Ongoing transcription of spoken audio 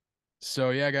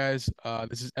So yeah, guys,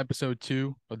 this is episode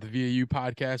 2 of the VAU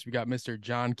podcast. We got Mr.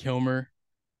 John Kilmer,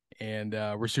 and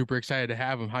we're super excited to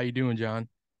have him. How you doing, John?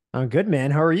 I'm good, man.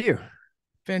 How are you?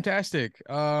 Fantastic.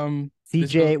 This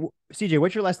is CJ, CJ,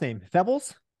 what's your last name?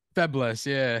 Febles? Febless,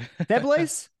 yeah,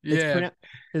 Febles? It's yeah.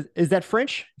 pronounced. Is that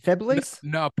French? No, Febles?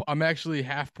 no, I'm actually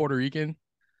half Puerto Rican.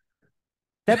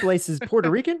 Febles is Puerto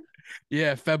Rican?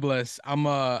 Yeah, Febless. I'm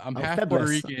Oh, half Puerto Febles.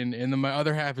 Rican, and then my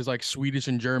other half is like Swedish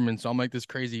and German. So I'm like this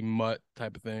crazy mutt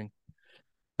type of thing.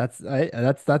 That's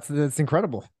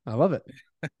incredible. I love it.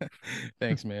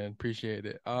 Thanks, man. Appreciate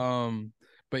it.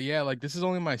 But yeah, like this is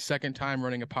only my second time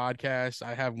running a podcast.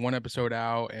 I have one episode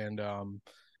out, and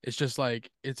it's just like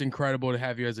it's incredible to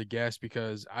have you as a guest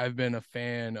because I've been a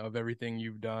fan of everything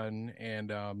you've done, and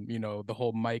the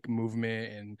whole mic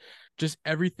movement and just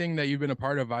everything that you've been a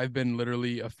part of. I've been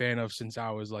literally a fan of since I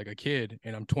was like a kid,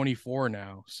 and I'm 24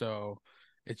 now. So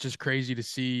it's just crazy to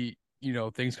see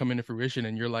things come into fruition,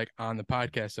 and you're like on the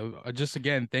podcast. So just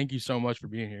again, thank you so much for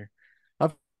being here.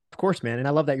 Of course, man. And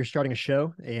I love that you're starting a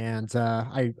show. And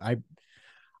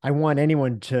I want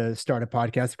anyone to start a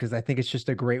podcast because I think it's just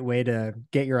a great way to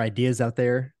get your ideas out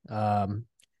there.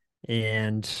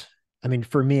 And I mean,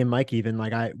 for me and Mike, even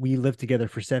like we lived together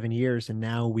for 7 years, and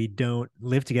now we don't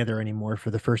live together anymore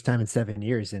for the first time in 7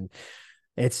 years. And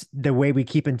it's the way we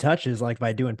keep in touch is like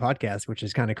by doing podcasts, which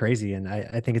is kind of crazy. And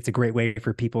I think it's a great way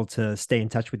for people to stay in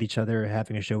touch with each other,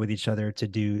 having a show with each other, to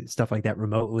do stuff like that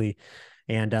remotely.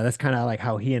 And that's kind of like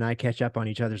how he and I catch up on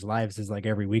each other's lives is like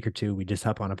every week or two, we just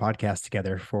hop on a podcast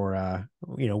together for,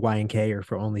 Y&K or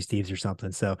for Only Steve's or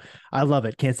something. So I love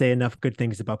it. Can't say enough good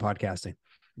things about podcasting.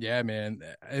 Yeah, man.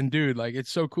 And dude, like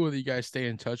it's so cool that you guys stay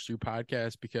in touch through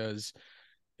podcasts because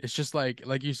it's just like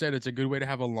you said, it's a good way to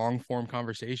have a long form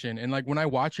conversation. And like when I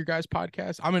watch your guys'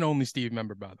 podcast, I'm an Only Steve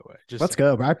member, by the way. Just Let's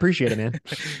go. I appreciate it, man.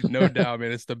 no doubt,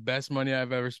 man. It's the best money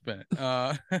I've ever spent.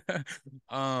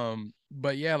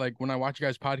 But yeah, like when I watch you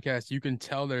guys' podcast, you can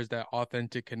tell there's that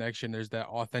authentic connection, there's that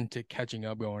authentic catching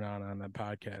up going on that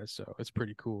podcast. So it's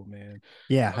pretty cool, man.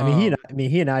 Yeah, Um,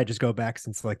 he and I just go back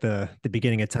since like the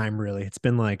beginning of time. Really, it's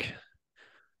been like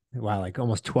wow, like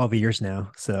almost 12 years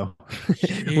now. So,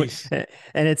 Jeez.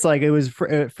 and it's like it was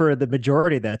for the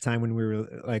majority of that time when we were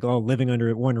like all living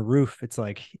under one roof. It's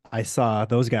like I saw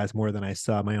those guys more than I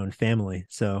saw my own family.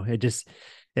 So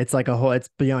it's like a whole, it's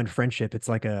beyond friendship. It's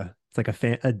like a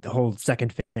whole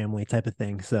second family type of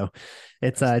thing. So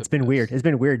That's the it's been weird. best. It's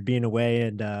been weird being away.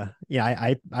 And yeah,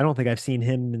 I don't think I've seen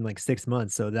him in like 6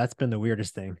 months. So that's been the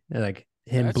weirdest thing. Like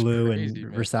him, That's Blue, and crazy,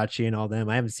 man. Versace and all them.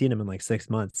 I haven't seen him in like 6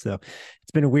 months. So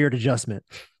it's been a weird adjustment.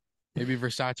 Maybe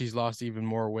Versace's lost even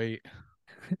more weight.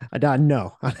 I don't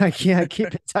know. I can't keep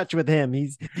in touch with him.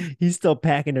 He's still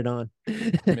packing it on.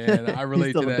 Man, I He's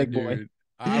relate to still a that big boy. dude.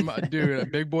 I'm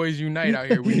dude, big boys unite out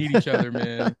here. We need each other,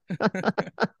 man.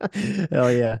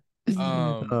 Hell yeah.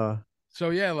 Um, Uh, so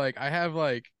yeah, like I have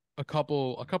like a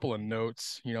couple of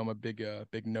notes. I'm a big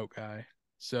note guy.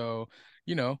 So,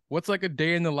 what's like a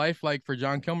day in the life like for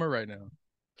John Kilmer right now?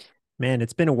 Man,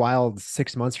 it's been a wild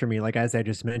 6 months for me. Like as I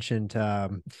just mentioned,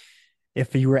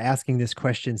 if you were asking this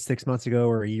question 6 months ago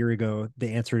or a year ago,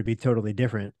 the answer would be totally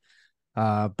different.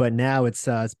 But now it's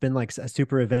been like a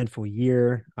super eventful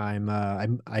year. I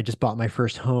just bought my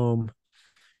first home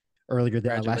last year.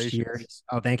 Congratulations.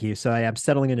 Oh, thank you. So I'm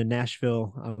settling into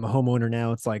Nashville. I'm a homeowner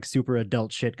now. It's like super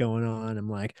adult shit going on. I'm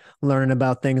like learning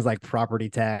about things like property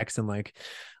tax and like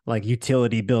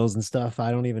utility bills and stuff.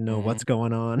 I don't even know Hmm. what's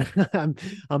going on.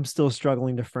 I'm still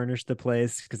struggling to furnish the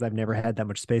place because I've never had that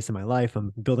much space in my life.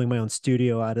 I'm building my own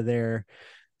studio out of there.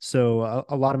 So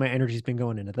a lot of my energy's been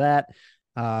going into that.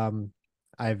 Um,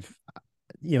 I've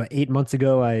 8 months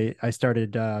ago I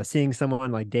started seeing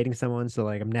someone, like dating someone, so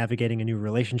like I'm navigating a new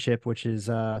relationship, which has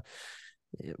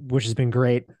been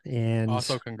great. And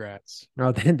Also, congrats.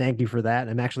 oh, then thank you for that.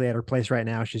 I'm actually at her place right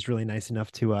now. She's really nice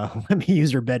enough to let me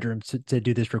use her bedroom to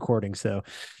do this recording, so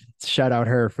shout out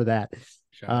her for that.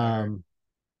 Shout out her. um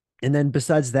and then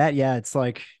besides that, yeah, it's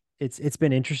like it's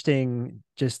been interesting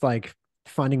just like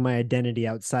finding my identity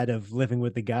outside of living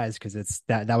with the guys, because it's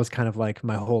that was kind of like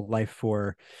my whole life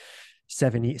for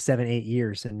 8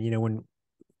 years. And when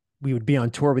we would be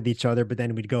on tour with each other, but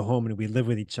then we'd go home and we'd live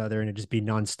with each other, and it'd just be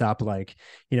nonstop, like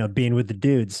being with the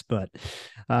dudes. But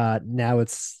now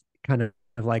it's kind of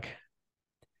like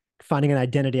finding an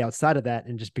identity outside of that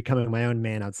and just becoming my own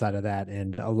man outside of that.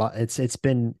 And a lot it's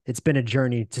been a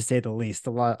journey, to say the least.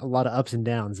 A lot of ups and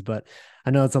downs. But I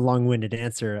know it's a long-winded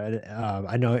answer.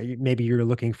 I know maybe you're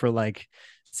looking for like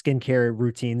skincare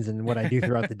routines and what I do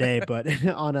throughout the day, but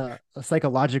on a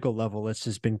psychological level, it's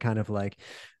just been kind of like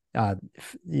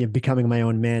becoming my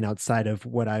own man outside of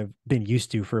what I've been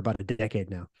used to for about a decade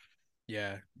now.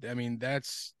 Yeah, I mean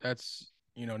that's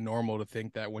normal to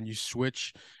think that when you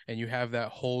switch and you have that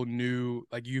whole new,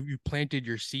 like, you planted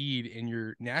your seed in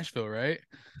your Nashville, right?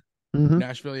 Hmm.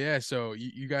 Nashville, yeah. So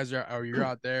you guys are you're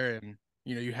out there, and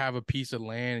you have a piece of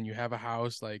land and you have a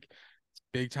house, like, it's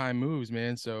big time moves,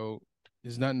 man. So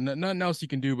there's nothing else you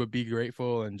can do but be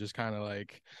grateful and just kind of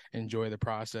like enjoy the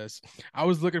process. I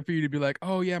was looking for you to be like,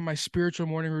 oh yeah, my spiritual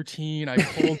morning routine. I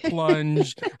cold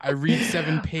plunge. I read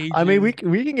seven I mean, pages.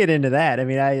 we can get into that. I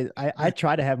mean, I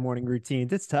try to have morning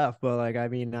routines. It's tough, but like, I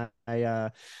mean, yeah,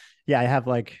 I have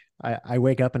like, I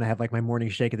wake up and I have like my morning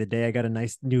shake of the day. I got a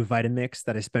nice new Vitamix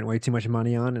that I spent way too much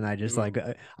money on, and I just like,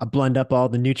 Ooh, I blend up all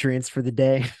the nutrients for the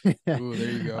day. ooh, there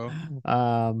you go.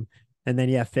 um, and then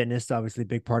yeah, fitness obviously a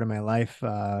big part of my life.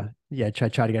 Yeah, try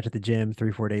to get to the gym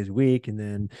 3 4 days a week, and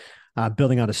then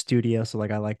building out a studio. So like,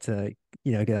 I like to,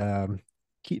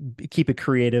 keep it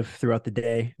creative throughout the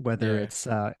day, whether Yeah, it's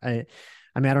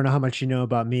I mean, I don't know how much you know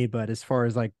about me, but as far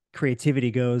as like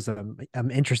creativity goes,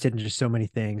 I'm interested in just so many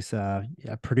things. Yeah,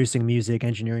 producing music,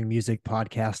 engineering music,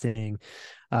 podcasting,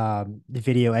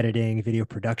 video editing, video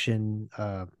production.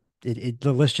 The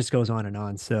list just goes on and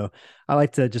on. So I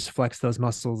like to just flex those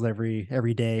muscles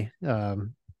every day.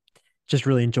 Just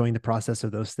really enjoying the process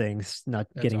of those things, not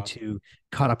that's getting awesome. too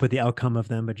caught up with the outcome of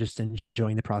them, but just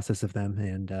enjoying the process of them.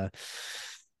 And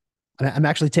I'm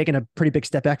actually taking a pretty big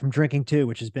step back from drinking too,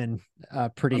 which has been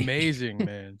pretty Amazing,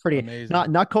 man. pretty Amazing.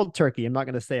 not cold turkey. I'm not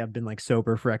going to say I've been like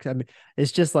sober for X. I mean,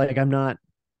 it's just like I'm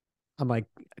like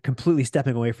completely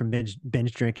stepping away from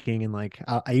binge drinking, and like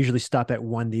I usually stop at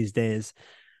one these days.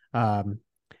 Um,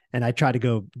 and I try to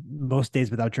go most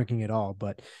days without drinking at all,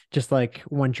 but just like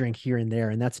one drink here and there,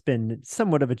 and that's been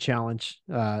somewhat of a challenge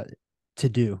to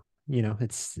do.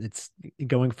 It's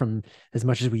going from as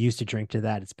much as we used to drink to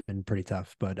that. It's been pretty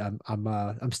tough, but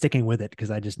I'm sticking with it because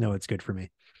I just know it's good for me.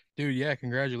 Dude, yeah,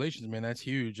 congratulations, man. That's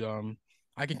huge.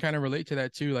 I can kind of relate to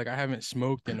that too. Like, I haven't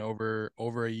smoked in over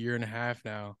a year and a half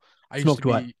now. I used to Smoked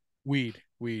what? be weed.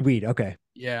 Weed. Okay.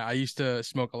 Yeah, I used to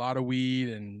smoke a lot of weed,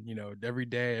 and every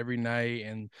day, every night,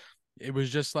 and it was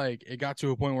just like it got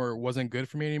to a point where it wasn't good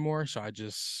for me anymore, so I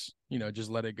just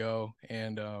let it go.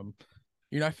 And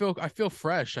I feel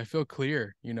fresh. I feel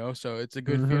clear, so it's a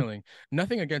good Hmm. feeling.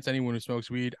 Nothing against anyone who smokes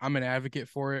weed. I'm an advocate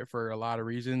for it for a lot of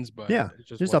reasons, but Yeah, it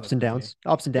just just wasn't for me.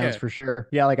 ups and downs Yeah. for sure.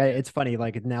 Yeah, like Yeah. it's funny.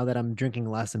 Like now that I'm drinking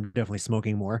less, I'm definitely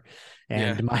smoking more.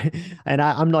 Yeah. And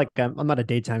I'm not a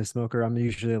daytime smoker. I'm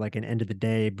usually like an end of the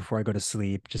day before I go to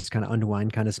sleep, just kind of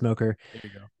unwind kind of smoker. There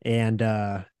you go.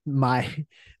 And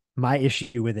my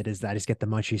issue with it is that I just get the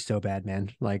munchies so bad, man.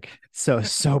 Like so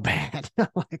bad.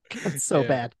 Like it's so Yeah.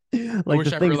 bad. I Like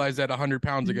wish I realized that 100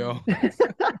 pounds ago.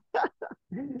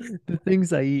 the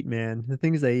things I eat, man. The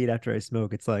things I eat after I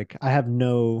smoke, it's like I have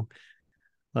no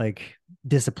like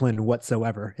discipline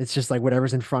whatsoever. It's just like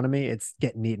whatever's in front of me, it's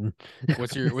getting eaten.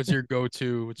 What's your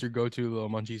go-to little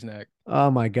munchie snack? Oh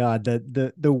my God.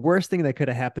 The worst thing that could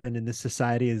have happened in this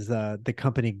society is the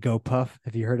company GoPuff.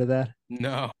 Have you heard of that?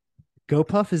 No.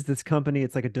 GoPuff is this company,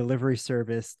 it's like a delivery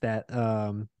service that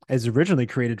is originally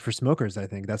created for smokers, I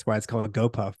think. That's why it's called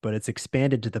GoPuff, but it's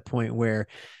expanded to the point where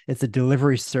it's a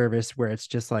delivery service where it's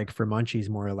just like for munchies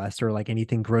more or less, or like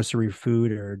anything grocery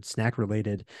food or snack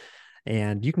related.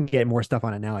 And you can get more stuff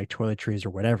on it now, like toiletries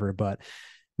or whatever. But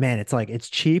man, it's like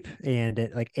it's cheap, and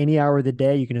at like any hour of the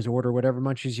day, you can just order whatever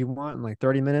munchies you want in like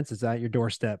 30 minutes. It's at your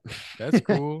doorstep. That's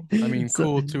cool. I mean,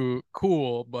 So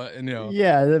cool, but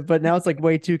yeah, but now it's like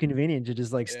way too convenient to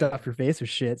just like yeah. stuff your face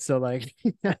with shit. So like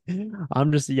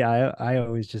I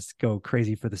always just go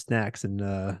crazy for the snacks, and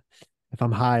if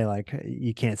I'm high, like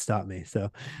you can't stop me.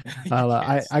 So You can't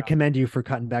I stop commend it. you for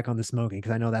cutting back on the smoking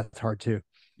because I know that's hard too.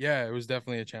 Yeah, it was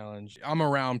definitely a challenge. I'm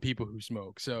around people who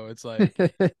smoke, so it's like,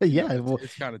 Yeah, it's well,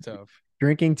 it's kind of tough.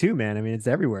 drinking too, man. I mean, it's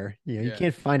everywhere. You Yeah.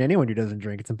 can't find anyone who doesn't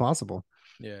drink. It's impossible.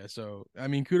 Yeah. So, I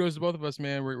mean, kudos to both of us,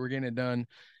 man. We're getting it done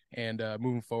and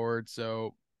moving forward.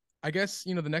 So, I guess,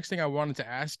 the next thing I wanted to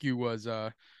ask you was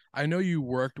I know you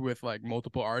worked with like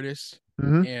multiple artists,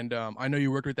 Hmm. and I know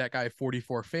you worked with that guy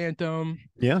 44 Phantom,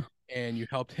 Yeah. and you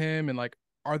helped him, and like,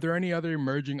 are there any other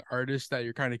emerging artists that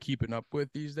you're kind of keeping up with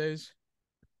these days?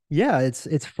 Yeah,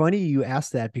 it's funny you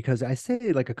asked that because I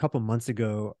say like a couple months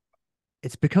ago,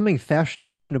 it's becoming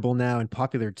fashionable now and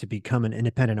popular to become an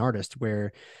independent artist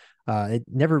where it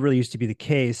never really used to be the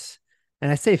case.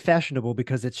 And I say fashionable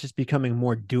because it's just becoming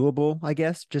more doable, I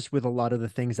guess, just with a lot of the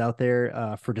things out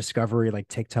there for discovery, like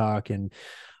TikTok and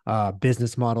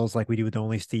business models, like we do with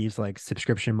Only Steve's, like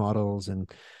subscription models and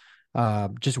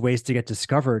just ways to get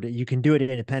discovered. You can do it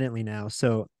independently now.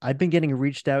 So I've been getting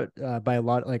reached out by a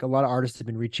lot of artists have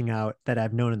been reaching out that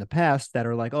I've known in the past that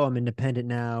are like, oh, I'm independent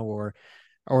now, or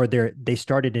or they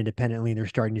started independently and they're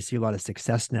starting to see a lot of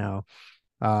success now.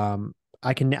 Um,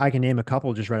 I can name a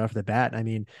couple just right off the bat. I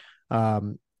mean,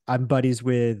 um, I'm buddies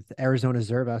with Arizona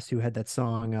Zervas, who had that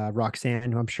song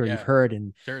Roxanne, who I'm sure you've Yeah,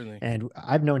 heard, certainly. and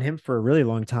I've known him for a really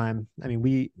long time. I mean,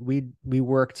 we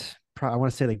worked. I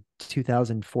want to say like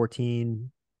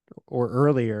 2014 or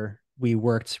earlier. We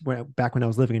worked back when I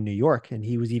was living in New York, and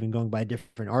he was even going by a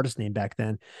different artist name back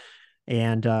then.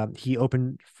 And he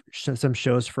opened some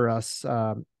shows for us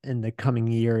in the coming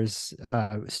years.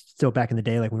 Still back in the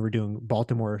day, like when we were doing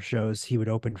Baltimore shows, he would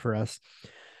open for us.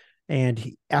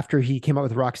 And after he came out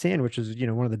with Roxanne, which is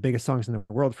one of the biggest songs in the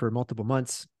world for multiple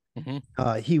months, Hmm.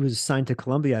 he was signed to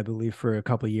Columbia, I believe, for a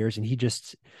couple of years, and he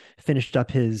just finished up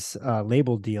his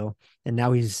label deal, and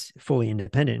now he's fully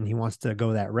independent, and he wants to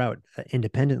go that route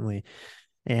independently.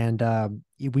 And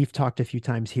we've talked a few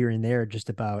times here and there just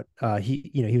about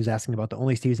he was asking about the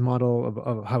Only Steve's model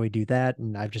of how we do that,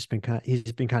 and I've just been he's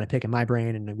been kind of picking my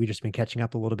brain, and we've just been catching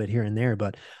up a little bit here and there.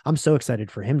 But I'm so excited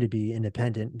for him to be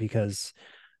independent because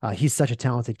he's such a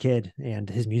talented kid and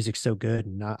his music's so good,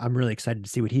 and I'm really excited to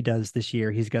see what he does this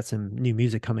year. He's got some new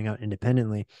music coming out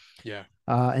independently. Yeah,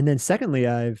 And then secondly,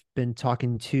 I've been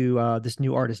talking to this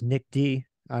new artist Nick D.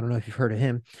 I don't know if you've heard of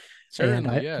him. And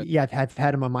certainly. Yeah. I've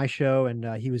had him on my show,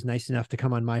 and he was nice enough to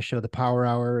come on my show, The Power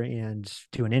Hour, and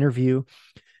do an interview.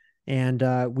 And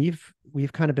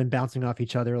we've kind of been bouncing off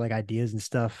each other like ideas and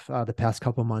stuff the past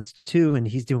couple months too. And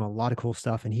he's doing a lot of cool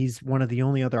stuff. And he's one of the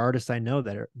only other artists I know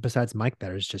that are, besides Mike,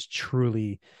 that is just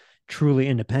truly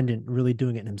independent, really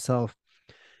doing it himself.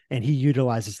 And he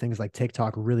utilizes things like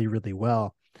TikTok really, really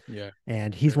well. Yeah,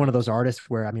 And he's sure one of does. those artists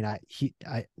where I mean, I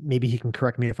maybe he can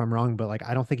correct me if I'm wrong, but like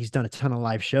I don't think he's done a ton of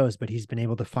live shows, but he's been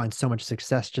able to find so much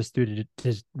success just through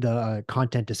the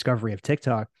content discovery of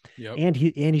TikTok. Yep. And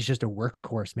he's just a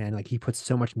workhorse, man. Like he puts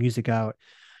so much music out.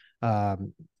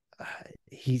 Um,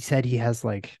 he said he has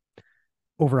like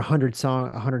over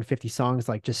 150 songs,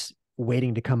 like just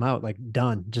waiting to come out, like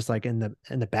done, just like in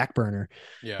the back burner.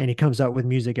 Yeah. And he comes out with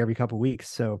music every couple weeks.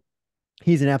 So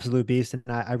he's an absolute beast, and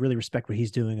I really respect what he's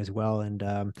doing as well. And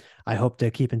I hope to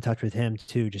keep in touch with him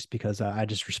too, just because I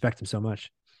just respect him so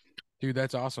much. Dude,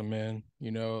 that's awesome, man.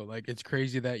 Like it's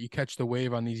crazy that you catch the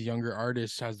wave on these younger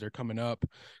artists as they're coming up.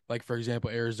 Like, for example,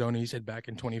 Arizona, you said back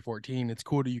in 2014. It's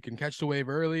cool that you can catch the wave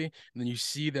early and then you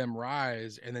see them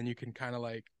rise and then you can kind of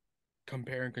like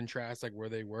compare and contrast like where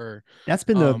they were. That's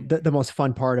been Um, the most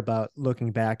fun part about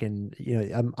looking back. And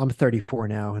I'm 34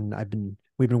 now, and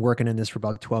we've been working in this for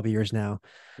about 12 years now.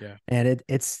 yeah. And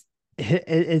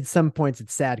at some points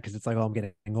it's sad because it's like, oh, I'm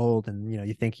getting old, and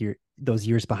you think those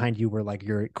years behind you were like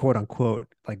your quote unquote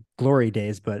like glory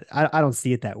days, but I don't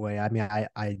see it that way. I mean,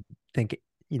 I think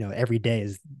every day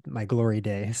is my glory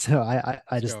day. So I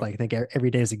Let's just go. like think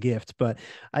every day is a gift. But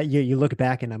you look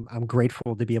back, and I'm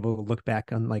grateful to be able to look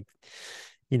back on like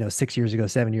 6 years ago,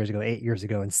 7 years ago, 8 years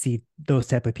ago, and see those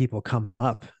type of people come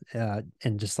up,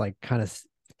 and just like kind of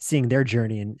seeing their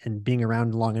journey, and being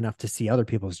around long enough to see other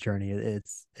people's journey.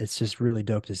 It's just really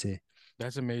dope to see.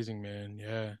 That's amazing, man.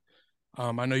 Yeah.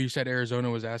 I know you said Arizona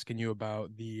was asking you about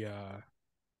the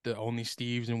Only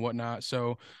Steves and whatnot.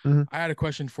 So Mhm. I had a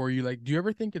question for you. Like, do you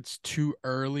ever think it's too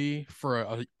early for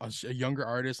a younger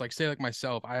artist? Like, say, like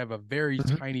myself, I have a very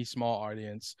Mhm. tiny, small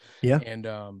audience, Yeah. and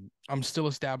I'm still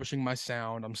establishing my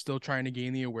sound. I'm still trying to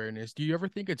gain the awareness. Do you ever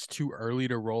think it's too early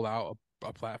to roll out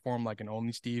a platform like an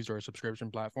Only Steves or a subscription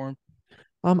platform?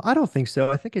 I don't think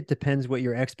so. I think it depends what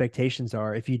your expectations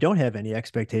are. If you don't have any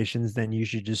expectations, then you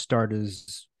should just start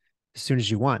as soon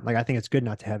as you want. Like I think it's good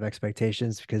not to have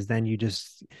expectations, because then you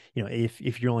just,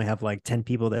 if you only have like 10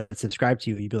 people that subscribe to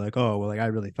you, you'd be like, oh, well, like I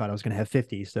really thought I was going to have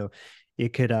 50. So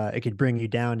it could bring you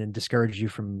down and discourage you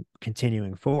from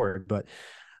continuing forward. But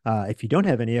if you don't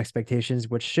have any expectations,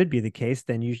 which should be the case,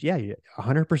 then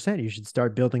 100% you should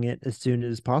start building it as soon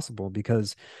as possible.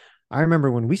 Because I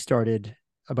remember when we started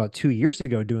about 2 years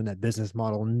ago doing that business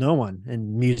model, no one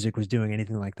in music was doing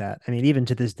anything like that. I mean, even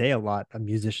to this day, a lot of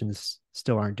musicians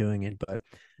still aren't doing it, but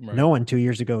no Right. one 2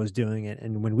 years ago was doing it.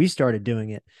 And when we started doing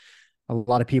it, a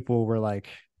lot of people were like,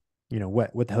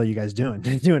 what the hell are you guys doing?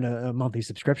 Doing a monthly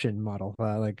subscription model.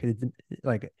 Like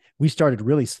we started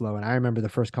really slow. And I remember the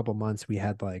first couple months we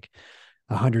had like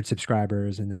 100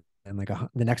 subscribers, and like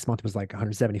the next month was like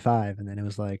 175, and then it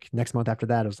was like next month after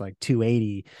that it was like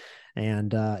 280.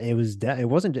 And it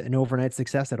wasn't an overnight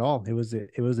success at all. It was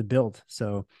a build.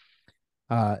 So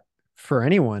uh for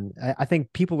anyone, I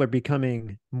think people are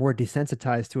becoming more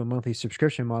desensitized to a monthly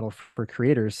subscription model for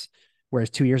creators,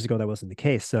 whereas 2 years ago that wasn't the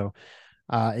case. So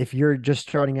if you're just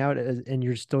starting out and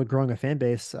you're still growing a fan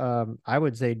base, I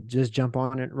would say just jump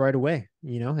on it right away.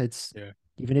 It's Yeah.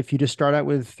 even if you just start out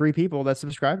with 3 people that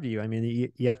subscribe to you, I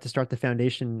mean, you have to start the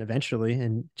foundation eventually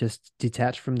and just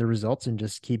detach from the results and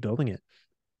just keep building it.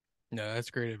 No, that's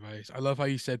great advice. I love how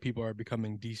you said people are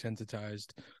becoming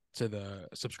desensitized to the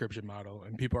subscription model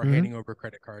and people are Hmm. handing over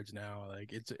credit cards now.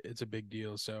 Like it's a big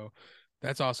deal. So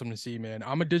that's awesome to see, man.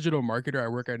 I'm a digital marketer. I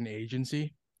work at an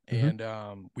agency Hmm.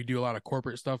 and we do a lot of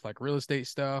corporate stuff like real estate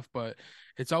stuff, but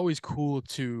it's always cool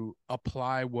to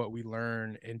apply what we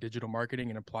learn in digital marketing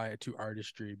and apply it to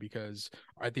artistry because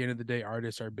at the end of the day,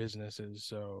 artists are businesses.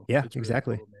 So Yeah, it's really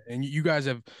exactly. cool, man. And you guys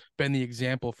have been the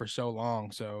example for so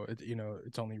long. So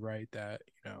it's only right that,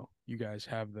 you guys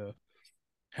have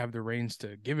the reins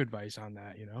to give advice on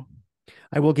that.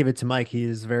 I will give it to Mike. He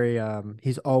is very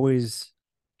he's always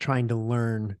trying to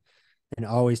learn and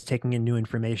always taking in new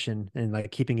information and like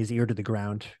keeping his ear to the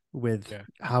ground with Yeah.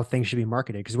 how things should be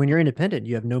marketed. Because when you're independent,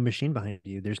 you have no machine behind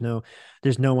you. There's no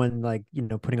one like,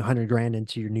 putting 100 grand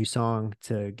into your new song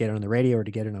to get it on the radio or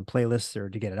to get it on playlists or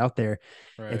to get it out there.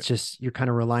 Right. It's just you're kind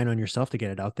of relying on yourself to get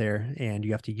it out there, and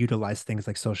you have to utilize things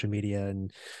like social media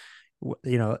and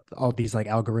all these like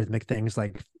algorithmic things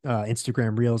like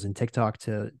Instagram Reels and TikTok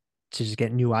to just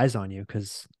get new eyes on you.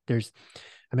 Because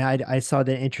I mean, I saw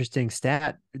the interesting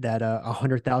stat that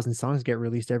 100,000 songs get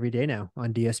released every day now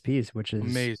on DSPs,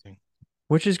 Amazing.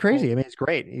 which is Well, crazy. I mean, it's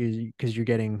great because you're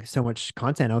getting so much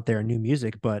content out there and new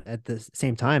music, but at the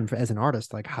same time, as an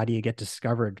artist, like how do you get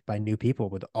discovered by new people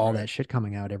with all right. that shit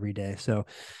coming out every day? So,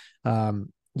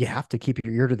 you have to keep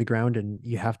your ear to the ground and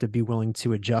you have to be willing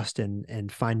to adjust and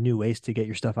find new ways to get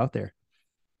your stuff out there.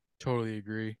 Totally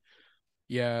agree.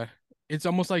 Yeah. It's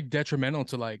almost like detrimental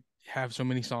to like have so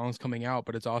many songs coming out,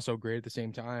 but it's also great at the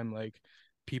same time. Like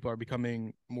people are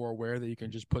becoming more aware that you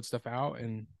can just put stuff out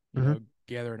and, Hmm.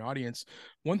 gather an audience.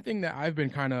 One thing that I've been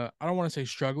kind of, I don't want to say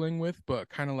struggling with, but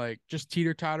kind of like just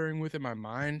teeter-tottering with in my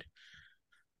mind.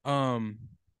 Um,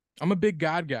 I'm a big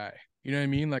God guy. You know what I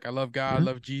mean? Like I love God, Hmm.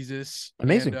 love Jesus, and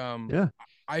Amazing. Yeah.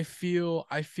 I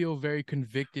feel very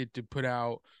convicted to put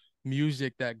out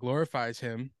music that glorifies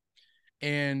him.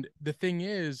 And the thing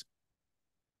is,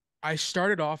 I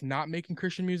started off not making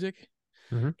Christian music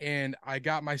Hmm. and I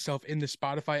got myself in the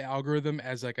Spotify algorithm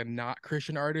as like a not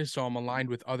Christian artist. So I'm aligned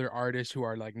with other artists who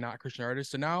are like not Christian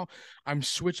artists. So now I'm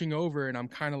switching over and I'm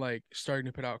kind of like starting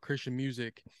to put out Christian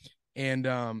music. And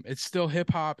it's still hip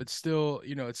hop, it's still,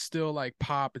 it's still like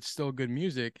pop, it's still good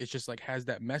music. It's just like has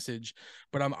that message.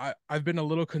 But I've been a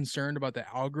little concerned about the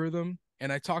algorithm.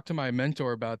 And I talked to my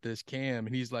mentor about this, Cam,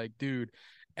 and he's like, dude,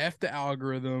 F the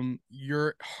algorithm.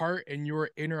 Your heart and your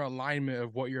inner alignment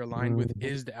of what you're aligned with Hmm.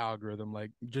 is the algorithm.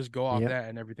 Like, just go off Yeah. that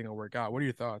and everything will work out. What are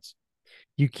your thoughts?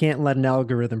 You can't let an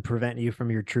algorithm prevent you from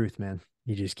your truth, man.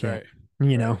 You just can't. Right.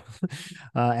 You know,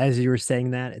 Right. as you were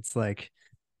saying that, it's like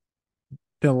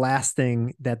the last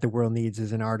thing that the world needs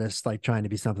is an artist like trying to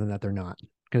be something that they're not.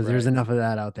 Because there's Right. enough of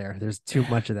that out there. There's too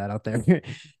much of that out there.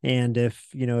 And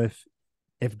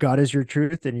if God is your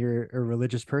truth and you're a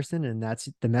religious person and that's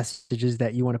the messages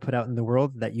that you want to put out in the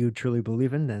world that you truly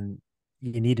believe in, then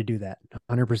you need to do that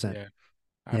 100%. Yeah.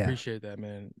 I Yeah. appreciate that,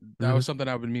 man. That Hmm. was something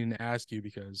I've been meaning to ask you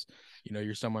because,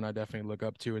 you're someone I definitely look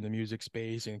up to in the music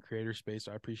space and creator space.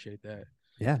 So I appreciate that.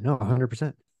 Yeah. No,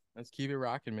 100%. Let's keep it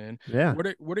rocking, man. Yeah.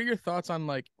 What are your thoughts on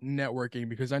like networking?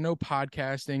 Because I know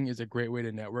podcasting is a great way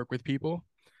to network with people.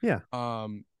 Yeah.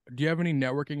 Do you have any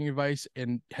networking advice?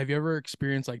 And have you ever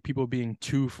experienced like people being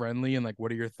too friendly? And like,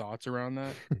 what are your thoughts around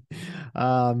that?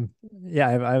 um, yeah,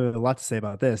 I have a lot to say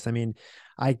about this. I mean,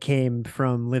 I came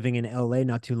from living in LA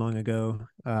not too long ago,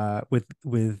 with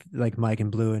like Mike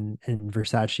and Blue and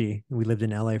Versace. We lived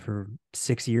in LA for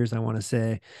 6 years, I want to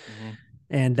say. Hmm.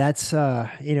 And that's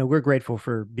we're grateful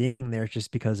for being there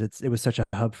just because it was such a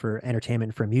hub for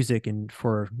entertainment, for music, and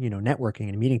for networking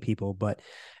and meeting people. But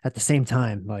at the same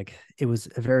time, like it was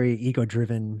a very ego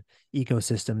driven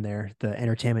ecosystem there, the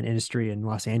entertainment industry in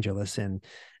Los Angeles, and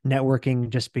networking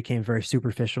just became very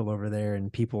superficial over there,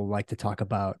 and people like to talk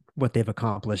about what they've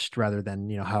accomplished rather than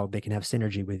how they can have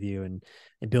synergy with you and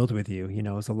build with you.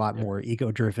 It's a lot Yeah. more ego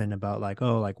driven about like,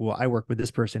 oh, like, well, I work with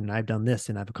this person and I've done this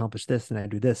and I've accomplished this and I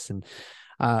do this. And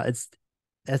it's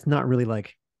that's not really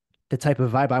like the type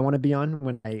of vibe I want to be on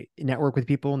when I network with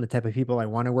people and the type of people I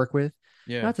want to work with.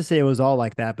 Yeah. Not to say it was all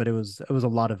like that, but it was a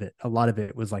lot of it. A lot of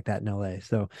it was like that in LA.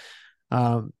 So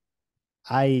um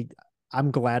I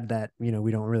I'm glad that we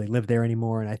don't really live there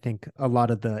anymore. And I think a lot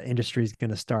of the industry is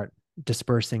going to start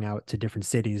dispersing out to different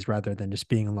cities rather than just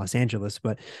being in Los Angeles.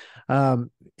 But in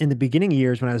the beginning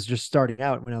years when I was just starting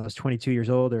out, when I was 22 years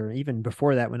old, or even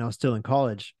before that, when I was still in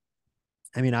college,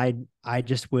 I mean, I would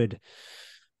just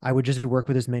work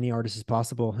with as many artists as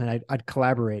possible, and I'd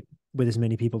collaborate with as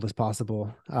many people as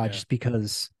possible, Yeah. just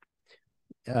because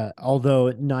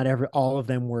although not all of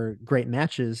them were great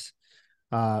matches,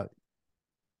 uh,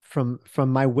 from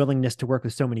my willingness to work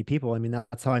with so many people. I mean,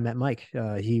 that's how I met Mike.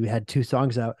 He had 2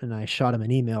 songs out, and I shot him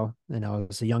an email, and I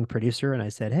was a young producer, and I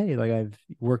said, "Hey, like I've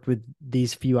worked with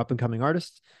these few up and coming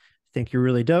artists. Think you're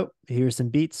really dope. Here's some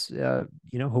beats.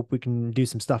 Hope we can do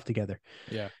some stuff together."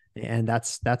 Yeah. And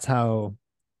that's how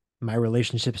my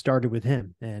relationship started with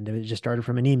him, and it just started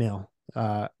from an email.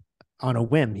 On a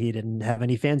whim. He didn't have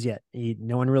any fans yet.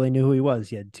 No one really knew who he was.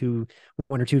 He had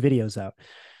 1 or 2 videos out.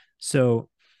 So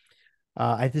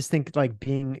I just think like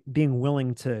being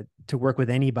willing to work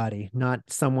with anybody, not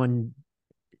someone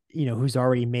who's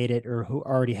already made it or who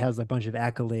already has a bunch of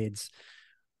accolades.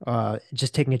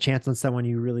 Just taking a chance on someone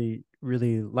you really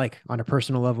really like on a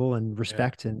personal level and Yeah.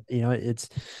 respect, and it's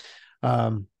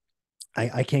um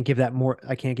I can't give that more.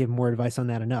 I can't give more advice on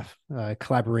that enough.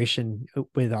 Collaboration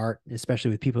with art,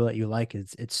 especially with people that you like,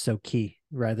 it's so key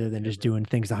rather than Yeah, just bro. doing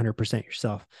things 100%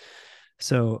 yourself.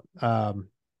 So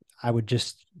I would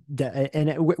just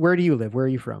and where do you live? Where are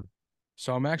you from?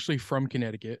 So I'm actually from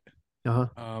Connecticut.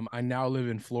 Uh-huh. I now live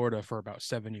in Florida for about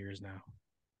 7 years now.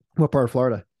 What part of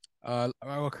Florida? I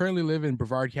currently live in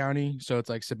Brevard County, so it's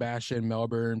like Sebastian,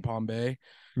 Melbourne, Palm Bay.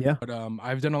 Yeah. But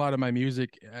I've done a lot of my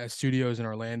music at studios in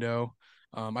Orlando.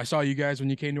 I saw you guys when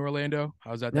you came to Orlando.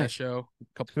 I was at that Nice. show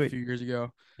a Sweet. few years ago.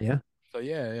 Yeah. So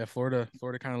yeah, Florida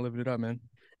kind of living it up, man.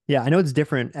 Yeah, I know it's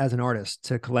different as an artist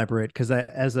to collaborate because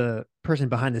as a person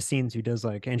behind the scenes who does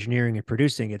like engineering and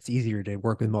producing, it's easier to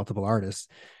work with multiple artists.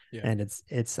 Yeah, And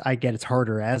it's I get it's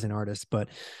harder as an artist, but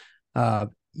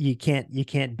you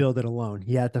can't build it alone.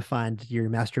 You have to find your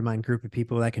mastermind group of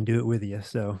people that can do it with you.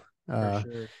 So for uh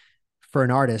sure. for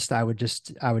an artist, I would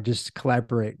just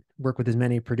collaborate, work with as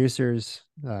many producers,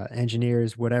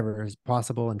 engineers, whatever is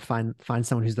possible, and find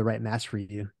someone who's the right match for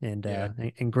you, Yeah,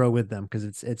 and grow with them because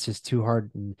it's just too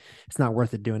hard and it's not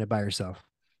worth it doing it by yourself.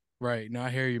 right. Now I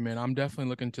hear you, man. I'm definitely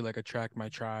looking to like attract my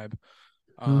tribe.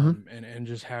 Mm-hmm. And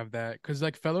just have that because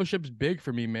like fellowship's big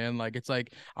for me, man. Like it's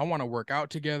like I want to work out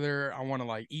together, I want to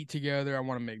like eat together, I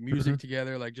want to make Mm-hmm. music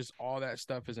together, like just all that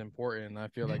stuff is important. And I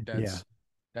feel like Yeah.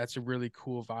 that's a really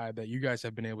cool vibe that you guys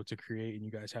have been able to create, and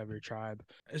you guys have your tribe.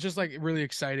 It's just like really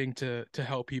exciting to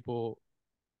help people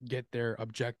get their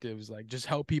objectives, like just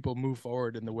help people move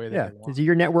forward in the way that they Yeah, want.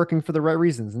 you're networking for the right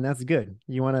reasons, and that's good.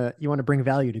 You want to bring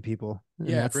value to people, and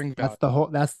Yeah, that's bring that's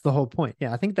value. the whole point.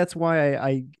 Yeah, I think that's why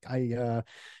I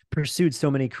pursued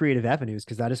so many creative avenues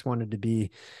because I just wanted to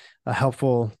be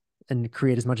helpful and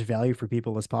create as much value for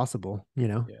people as possible.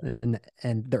 Yeah,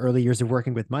 And the early years of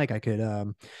working with Mike, I could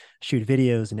shoot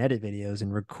videos and edit videos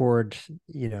and record,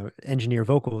 engineer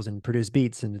vocals and produce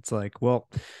beats, and it's like, well,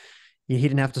 he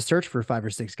didn't have to search for 5 or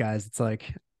 6 guys. It's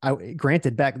like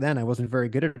granted back then I wasn't very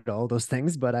good at all those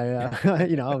things, but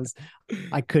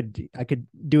I could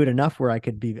do it enough where I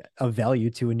could be of value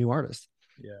to a new artist.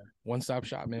 yeah, one-stop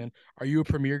shop, man. Are you a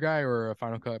Premiere guy or a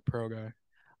Final Cut Pro guy?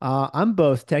 I'm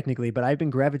both technically, but I've been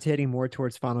gravitating more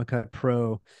towards Final Cut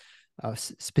Pro,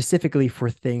 specifically for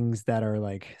things that are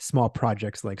like small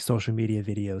projects like social media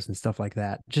videos and stuff like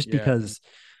that, just Yeah, because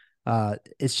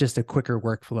it's just a quicker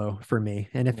workflow for me.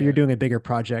 And if you're yeah. doing a bigger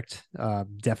project,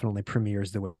 definitely Premiere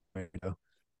is the way to go.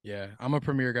 Yeah, I'm a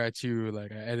Premiere guy too.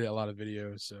 Like I edit a lot of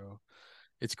videos, so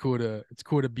it's cool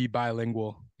to be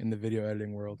bilingual in the video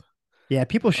editing world. Yeah,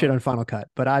 people shit Um, on Final Cut,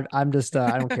 but I'm just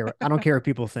I don't care. I don't care what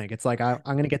people think. It's like I'm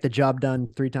gonna get the job done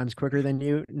 3 times quicker than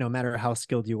you, no matter how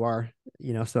skilled you are.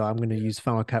 So I'm gonna yeah, use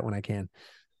Final Cut when I can.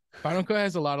 Final Cut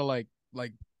has a lot of like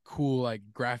cool like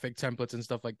graphic templates and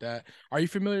stuff like that. Are you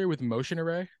familiar with Motion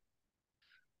Array?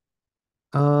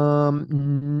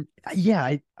 Yeah,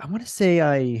 I want to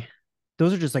say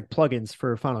those are just like plugins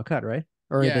for Final Cut, right?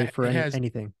 Or are they Yeah, for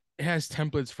anything? it has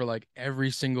templates for like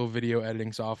every single video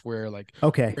editing software, like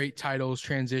Okay. great titles, Oh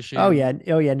transition. yeah.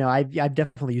 Oh yeah. No, I've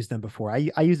definitely used them before.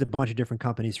 I used a bunch of different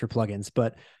companies for plugins,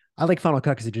 but I like Final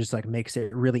Cut because it just like makes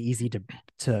it really easy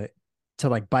to to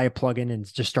like buy a plugin and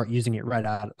just start using it right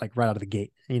out of the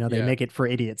gate. They Yeah. make it for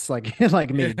idiots like like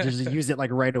me. Just use it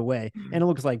like right away, and it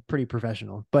looks like pretty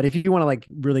professional. But if you want to like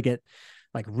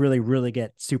really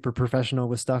get super professional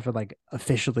with stuff, or like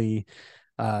officially,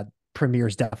 uh, Premiere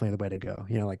is definitely the way to go.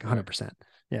 Like Yeah. 100%.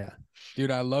 Yeah. Dude,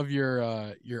 I love your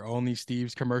Only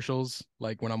Steve's commercials.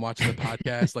 Like when I'm watching the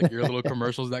podcast, like your little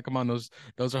commercials that come on, those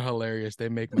are hilarious. They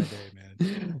make my day,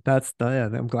 man. Yeah,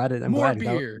 I'm glad I'm More glad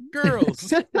that beer,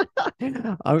 girls.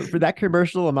 for that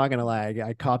commercial, I'm not gonna lie,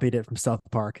 I copied it from South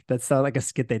Park. That's like a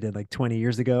skit they did like 20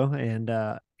 years ago, and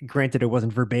granted it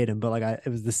wasn't verbatim, but like it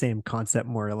was the same concept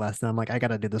more or less. And I'm like, I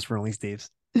gotta do this for Only Steve's.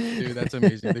 Dude, that's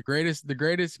amazing.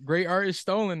 Great art is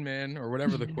stolen, man, or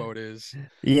whatever the quote is.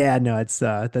 Yeah, no, it's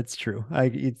that's true. true.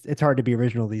 It's hard to be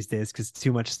original these days because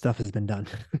too much stuff has been done.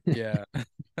 Yeah.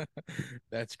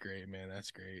 That's great, man.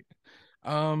 That's great.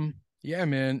 Yeah,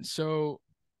 man. So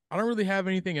I don't really have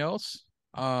anything else.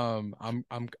 I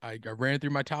ran through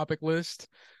my topic list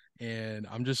and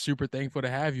I'm just super thankful to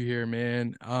have you here,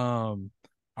 man.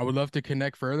 I would love to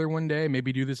connect further one day,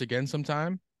 maybe do this again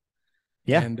sometime.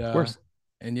 Yeah, And of course.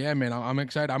 and yeah, man, I'm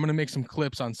excited. I'm gonna make some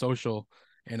clips on social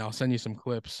and I'll send you some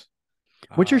clips.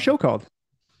 What's your Uh show called?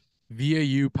 Via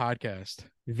You podcast.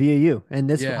 Via you. And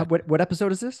this Yeah, what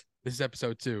episode is this? this is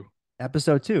episode 2.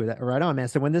 Episode 2. That right on, man.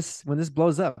 So when this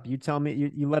blows up, you tell me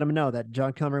you let them know that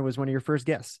John Kilmer was one of your first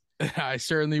guests. I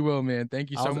certainly will, man. Thank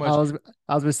you I so was I much. was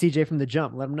I was with CJ from the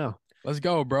jump. Let him know. Let's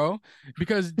go, bro.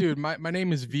 Because, dude, my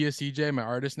name is Via CJ, my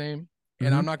artist name.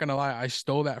 And I'm Hmm. not gonna lie, I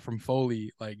stole that from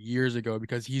Foley like years ago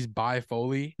because he's by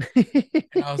Foley.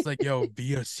 And I was like, yo,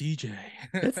 Via CJ.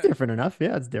 It's different enough.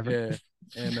 Yeah, it's different.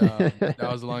 Yeah. And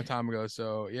that was a long time ago.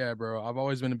 So yeah, bro, I've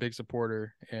always been a big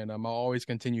supporter and I'll always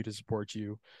continue to support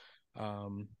you.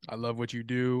 I love what you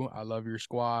do. I love your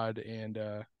squad. And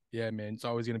yeah, man, it's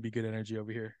always gonna be good energy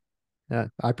over here. I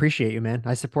appreciate you, man.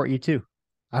 I support you too.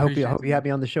 I Appreciate hope it, you have man.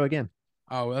 me on the show again.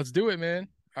 Oh, well, let's do it, man.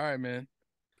 All right, man.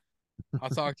 I'll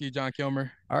talk to you, John Kilmer.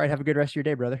 All right, have a good rest of your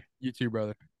day, brother. You too,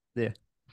 brother. See ya.